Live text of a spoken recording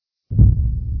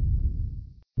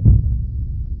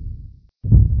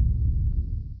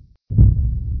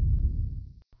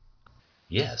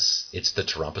Yes, it's the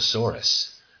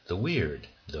Tarumposaurus, the weird,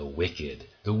 the wicked,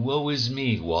 the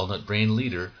woe-is-me walnut-brain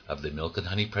leader of the Milk and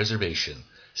Honey Preservation.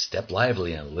 Step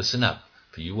lively and listen up,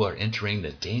 for you are entering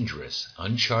the dangerous,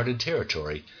 uncharted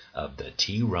territory of the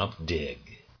T-Rump Dig.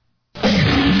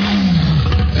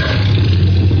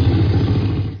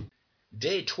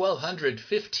 Day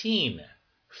 1215.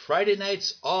 Friday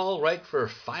night's all right for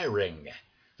firing.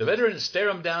 The veteran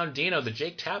stare-'em-down Dino, the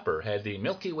Jake Tapper, had the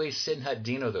Milky Way Sin Hut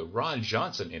Dino, the Ron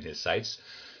Johnson, in his sights.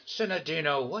 Sin Hut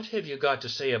Dino, what have you got to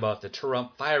say about the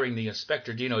T-Rump firing the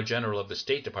Inspector Dino General of the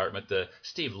State Department, the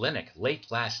Steve Linnick, late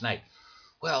last night?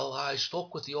 Well, I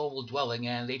spoke with the Oval Dwelling,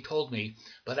 and they told me,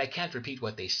 but I can't repeat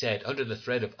what they said, under the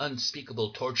threat of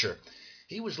unspeakable torture.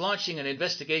 He was launching an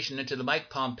investigation into the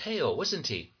Mike Pompeo, wasn't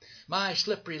he? My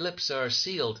slippery lips are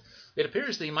sealed. It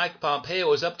appears the Mike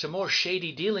Pompeo is up to more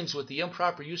shady dealings with the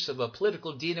improper use of a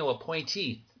political Dino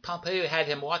appointee. Pompeo had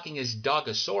him walking his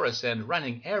Dogosaurus and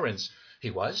running errands.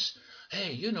 He was?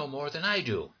 Hey, you know more than I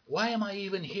do. Why am I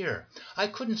even here? I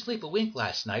couldn't sleep a wink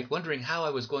last night, wondering how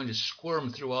I was going to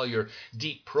squirm through all your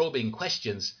deep probing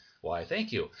questions. Why,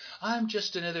 thank you. I'm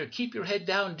just another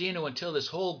keep-your-head-down Dino until this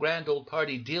whole grand old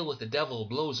party deal with the devil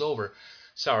blows over.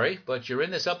 Sorry, but you're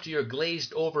in this up to your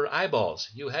glazed-over eyeballs.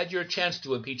 You had your chance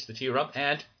to impeach the T-Rump,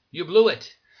 and you blew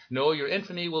it. No, your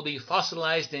infamy will be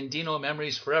fossilized in Dino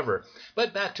memories forever.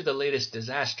 But back to the latest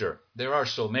disaster. There are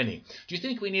so many. Do you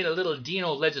think we need a little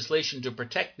Dino legislation to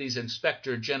protect these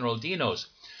Inspector General Dinos?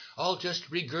 I'll just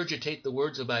regurgitate the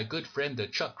words of my good friend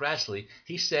Chuck Grassley.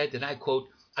 He said, and I quote,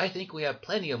 I think we have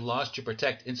plenty of laws to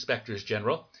protect Inspectors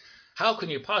General. How can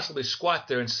you possibly squat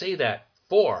there and say that?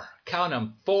 4, count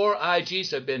 'em, 4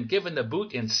 IGs have been given the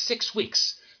boot in 6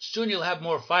 weeks. Soon you'll have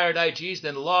more fired IGs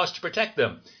than laws to protect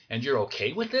them. And you're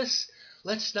okay with this?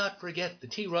 Let's not forget the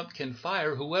T-Rump can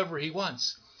fire whoever he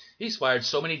wants. He's fired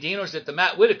so many Dinos that the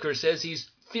Matt Whitaker says he's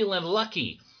feeling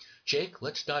lucky. Jake,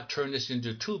 let's not turn this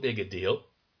into too big a deal.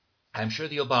 I'm sure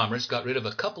the Obamas got rid of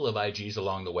a couple of IGs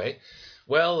along the way.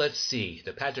 Well, let's see.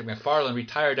 The Patrick McFarlane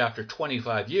retired after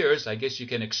 25 years. I guess you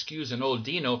can excuse an old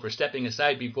Dino for stepping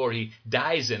aside before he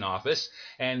dies in office.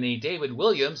 And the David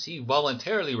Williams, he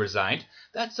voluntarily resigned.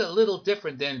 That's a little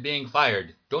different than being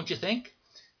fired, don't you think?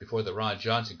 Before the Ron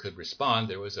Johnson could respond,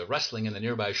 there was a rustling in the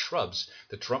nearby shrubs.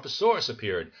 The Tarumposaurus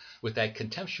appeared, with that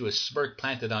contemptuous smirk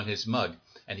planted on his mug,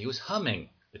 and he was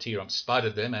humming. The T-Rump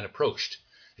spotted them and approached.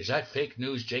 Is that fake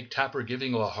news, Jake Tapper,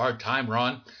 giving you a hard time,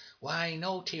 Ron? Why,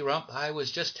 no, T-Rump. I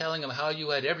was just telling him how you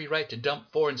had every right to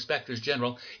dump 4 Inspectors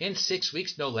General in 6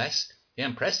 weeks, no less.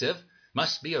 Impressive.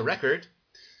 Must be a record.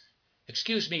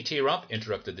 Excuse me, T-Rump,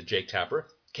 interrupted the Jake Tapper.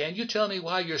 Can you tell me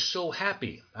why you're so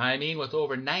happy? I mean, with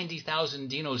over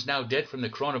 90,000 Dinos now dead from the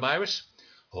coronavirus?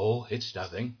 Oh, it's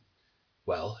nothing.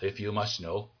 Well, if you must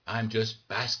know, I'm just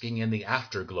basking in the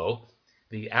afterglow.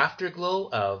 The afterglow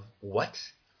of what?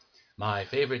 My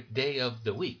favorite day of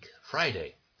the week,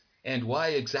 Friday. And why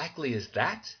exactly is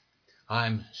that?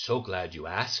 I'm so glad you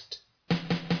asked.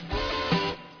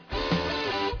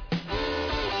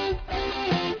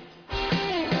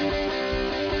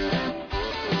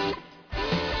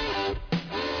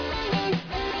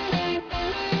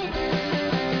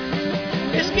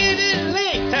 It's getting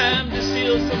late, time to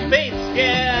seal some fates.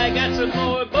 Yeah, I got some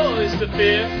more boys to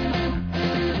fear.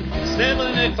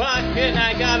 7 o'clock and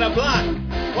I got a block.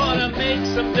 Wanna make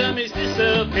some dummies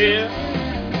disappear.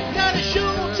 Gotta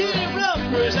show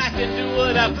T-Rumpers I can do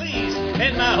what I please,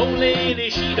 and my old lady,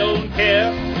 she don't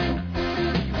care.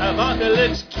 Ivanka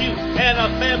looks cute, and our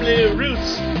family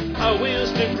roots are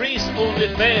wheels to grease,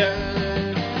 only fair.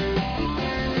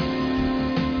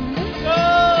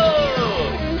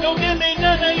 Oh, don't give me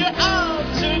none of your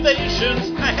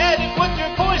observations. I had it with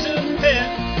your poison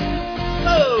pen.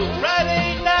 Oh,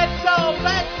 Friday night's all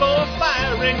right for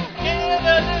firing. Get a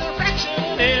little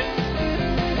fraction in.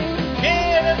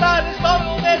 Everybody's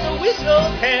bottled as a whistle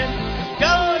can.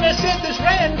 Gonna set this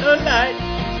rant alight.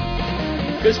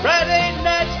 'Cause Friday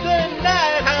night's the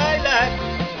night highlight.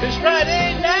 'Cause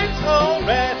Friday night's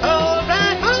alright,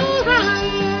 alright,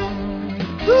 alright.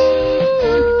 Ooh.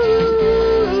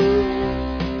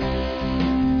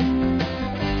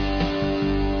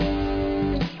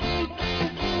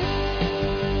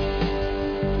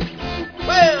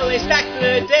 Well, they stacked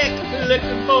the deck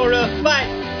looking for a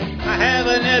fight. I have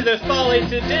another folly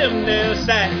to dim their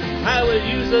sight. I will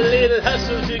use a little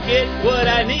hustle to get what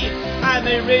I need. I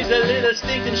may raise a little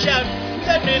stink and shout,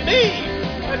 let me be.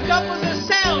 A couple of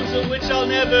sounds of which I'll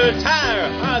never tire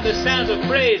are the sounds of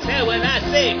praise. And when I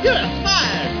say you're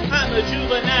fired, I'm a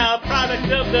juvenile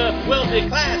product of the wealthy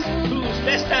class, whose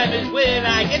best time is when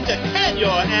I get to can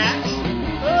your ass.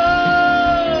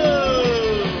 Oh,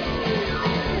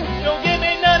 don't give me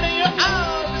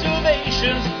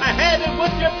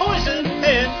your poison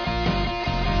pen.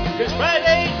 'Cause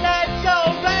Friday night's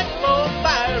alright for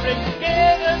firing.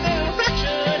 Get a little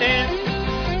fraction in.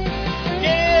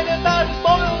 Get about as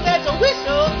boiled as a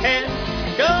whistle can.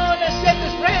 Gonna set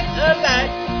this brand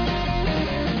alight.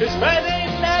 'Cause Friday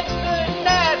night's the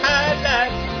night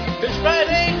highlight. 'Cause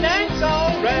Friday night's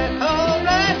alright,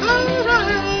 alright,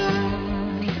 alright.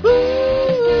 Ooh.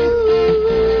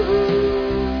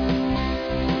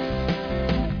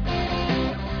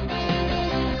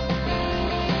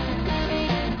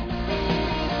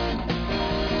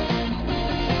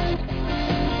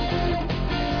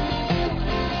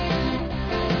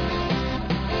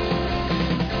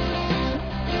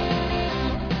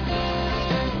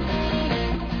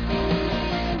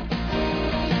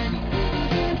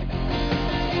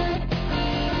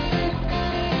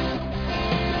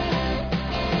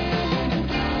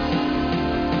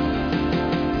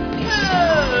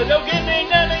 Don't give me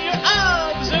none of your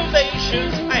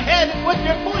observations. I had it with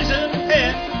your poison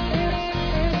pen.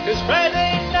 'Cause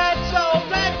Friday night's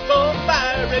alright for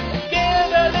firing.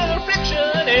 Get a little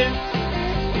friction in.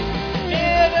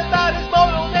 Get about as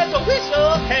boiled as a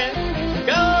whistle can.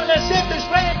 Gonna set this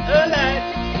brand alight.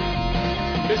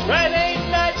 'Cause Friday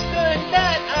night's the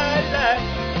night I like.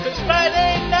 'Cause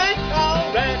Friday night's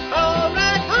alright,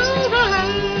 alright,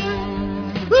 alright.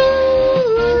 Ooh.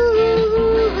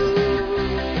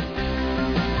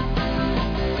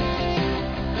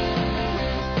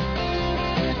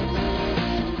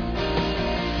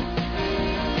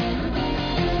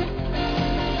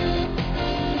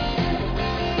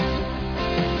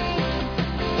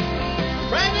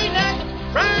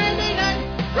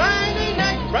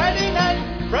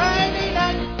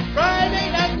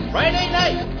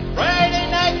 Friday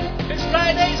night, it's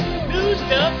Friday's news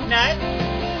dump night.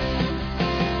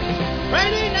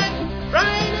 Friday night,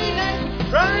 Friday night,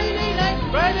 Friday night,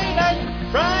 Friday night,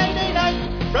 Friday night,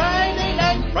 Friday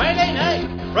night, Friday night,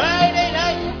 Friday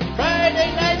night,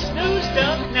 Friday night's news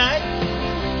dump night.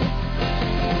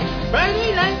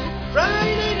 Friday night,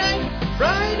 Friday night,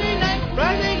 Friday night,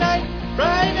 Friday night,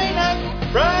 Friday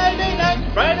night, Friday night,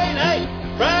 Friday night,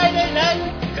 Friday night,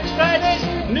 it's Friday's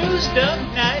news dump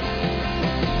night.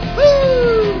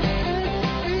 Woo!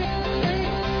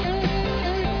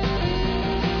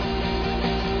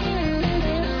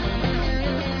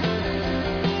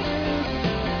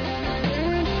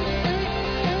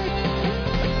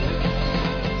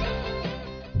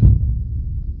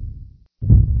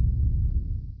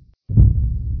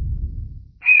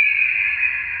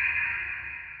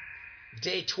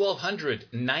 Day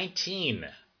 1219.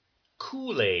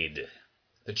 Kool-Aid.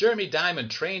 The Jeremy Diamond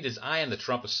trained his eye on the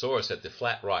Trumposaurus at the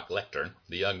Flat Rock lectern.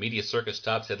 The young media circus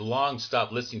tops had long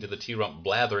stopped listening to the T-Rump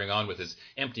blathering on with his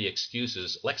empty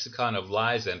excuses, lexicon of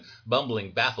lies, and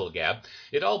bumbling baffle-gab.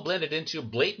 It all blended into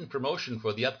blatant promotion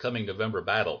for the upcoming November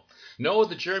battle. No,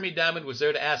 the Jeremy Diamond was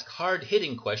there to ask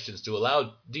hard-hitting questions to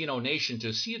allow Dino Nation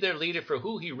to see their leader for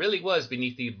who he really was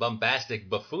beneath the bombastic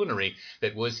buffoonery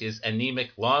that was his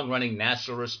anemic, long-running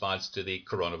national response to the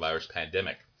coronavirus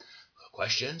pandemic.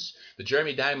 Questions? The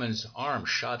Jeremy Diamond's arm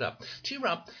shot up.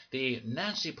 T-Rump, the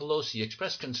Nancy Pelosi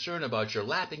expressed concern about your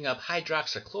lapping up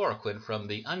hydroxychloroquine from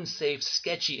the unsafe,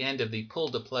 sketchy end of the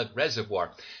pull-to-plug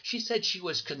reservoir. She said she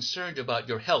was concerned about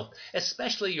your health,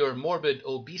 especially your morbid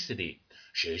obesity.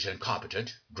 She's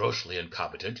incompetent, grossly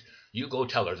incompetent. You go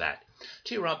tell her that.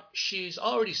 T-Rump, she's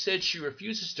already said she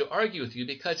refuses to argue with you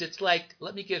because it's like,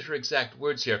 let me get her exact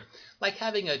words here, like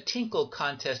having a tinkle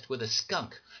contest with a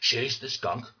skunk. She's the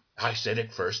skunk. I said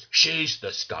it first. She's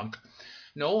the skunk.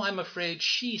 No, I'm afraid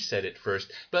she said it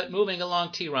first. But moving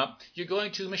along, T-Rump, you're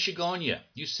going to Michigonia.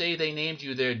 You say they named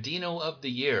you their Dino of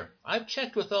the Year. I've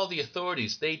checked with all the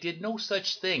authorities. They did no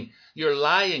such thing. You're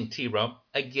lying, T-Rump.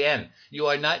 Again, you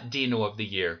are not Dino of the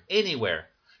Year. Anywhere.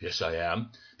 Yes, I am.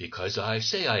 Because I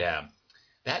say I am.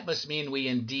 That must mean we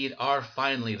indeed are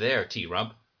finally there,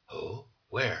 T-Rump. Oh,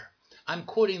 where? I'm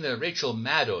quoting the Rachel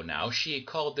Maddow now. She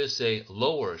called this a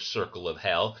lower circle of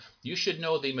hell. You should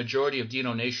know the majority of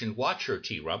Dino Nation watch her,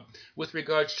 T-Rump. With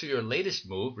regards to your latest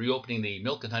move, reopening the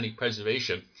Milk and Honey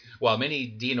Preservation, while many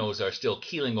Dinos are still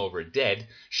keeling over dead,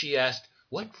 she asked,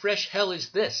 what fresh hell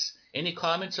is this? Any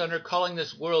comments on her calling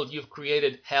this world you've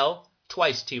created hell?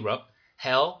 Twice, T-Rump.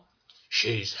 Hell?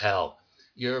 She's hell.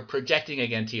 You're projecting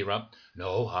again, T-Rump.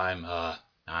 No,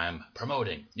 I'm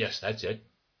promoting. Yes, that's it.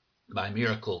 My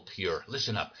miracle cure.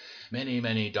 Listen up.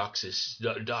 Many doctors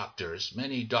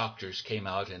came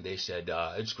out and they said,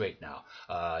 it's great now.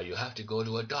 You have to go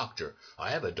to a doctor.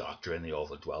 I have a doctor in the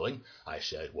Oval Dwelling. I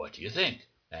said, what do you think?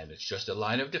 And it's just a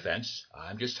line of defense.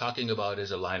 I'm just talking about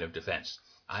as a line of defense.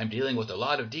 I'm dealing with a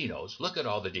lot of dinos. Look at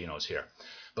all the dinos here.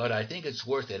 but I think it's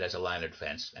worth it as a line of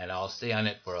defense, and I'll stay on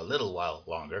it for a little while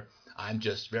longer. I'm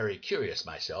just very curious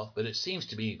myself, but it seems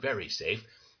to be very safe.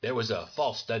 There was a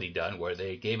false study done where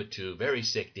they gave it to very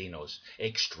sick dinos,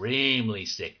 extremely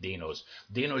sick dinos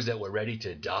that were ready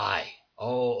to die.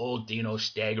 Oh, old dinos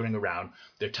staggering around,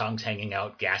 their tongues hanging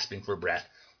out, gasping for breath.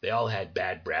 They all had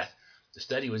bad breath. The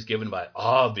study was given by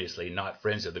obviously not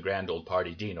friends of the grand old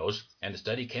party dinos, and the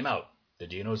study came out. The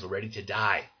dinos were ready to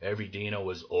die. Every dino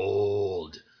was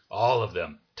old. All of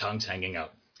them, tongues hanging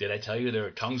out. Did I tell you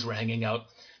their tongues were hanging out?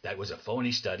 That was a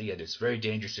phony study, and it's very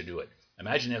dangerous to do it.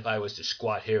 Imagine if I was to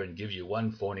squat here and give you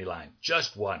one phony line.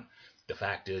 Just one. The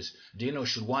fact is, dinos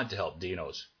should want to help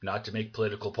dinos, not to make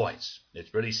political points.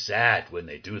 It's really sad when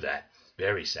they do that.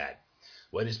 Very sad.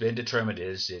 What has been determined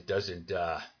is it doesn't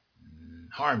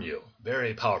harm you.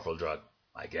 Very powerful drug,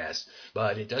 I guess.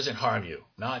 But it doesn't harm you.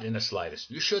 Not in the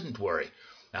slightest. You shouldn't worry.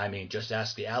 I mean, just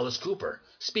ask the Alice Cooper.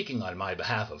 Speaking on my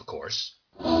behalf, of course.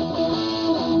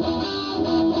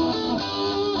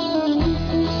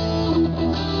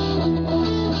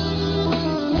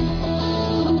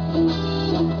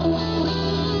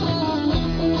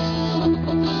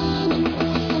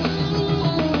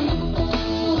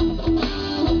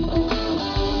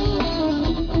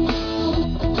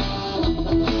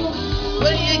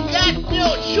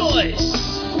 Choice.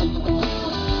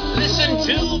 Listen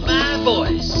to my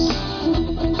voice.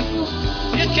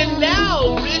 You can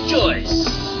now rejoice.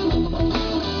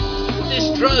 This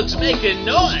drug's making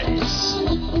noise.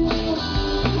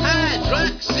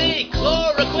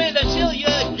 Hydroxychloroquine until you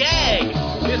gag.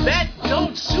 If that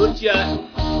don't suit you,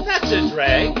 that's a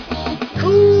drag.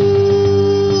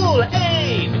 Kool-Aid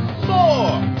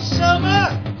for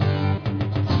summer.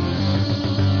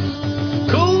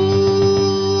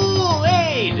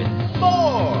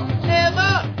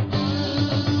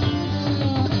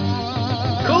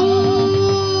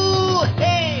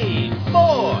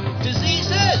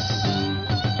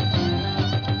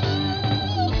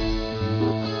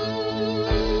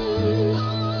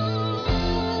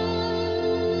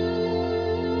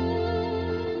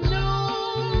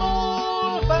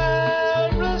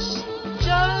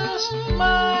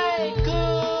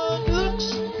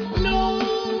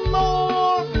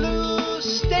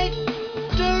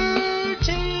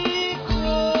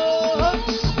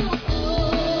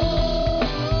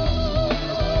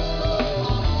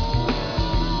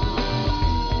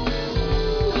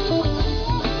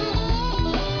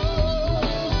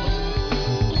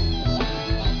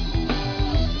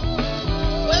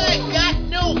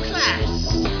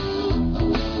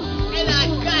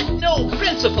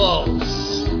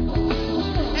 Principles,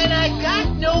 and I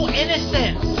got no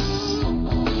innocence.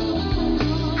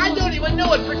 I don't even know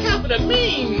what per capita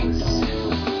means.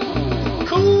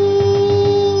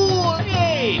 Kool-Aid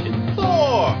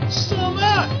for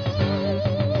summer.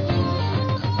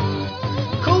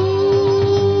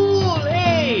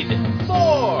 Kool-Aid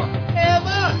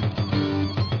forever.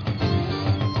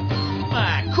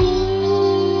 My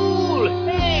Kool-Aid's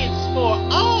for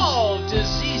all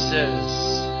diseases.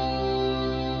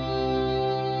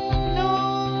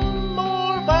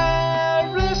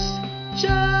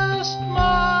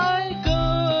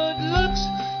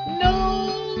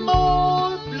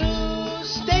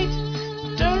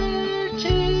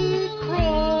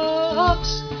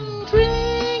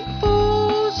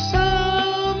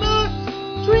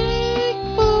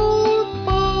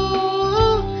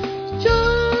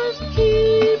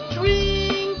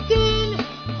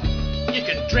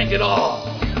 Drink it all.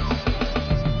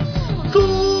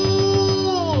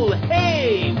 Kool-Aid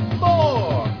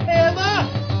forever.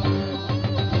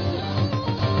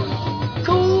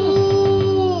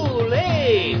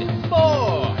 Kool-Aid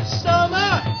for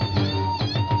summer.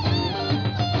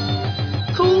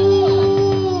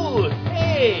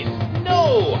 Kool-Aid,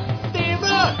 no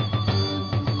fever.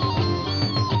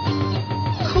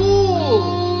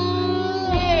 Kool-Aid,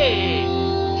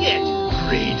 get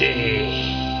greedy.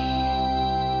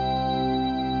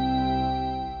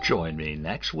 Join me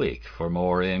next week for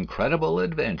more incredible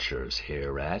adventures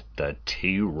here at the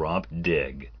T-Rump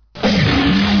Dig.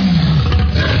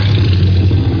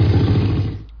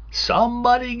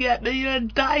 Somebody get me a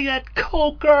Diet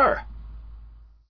Coker!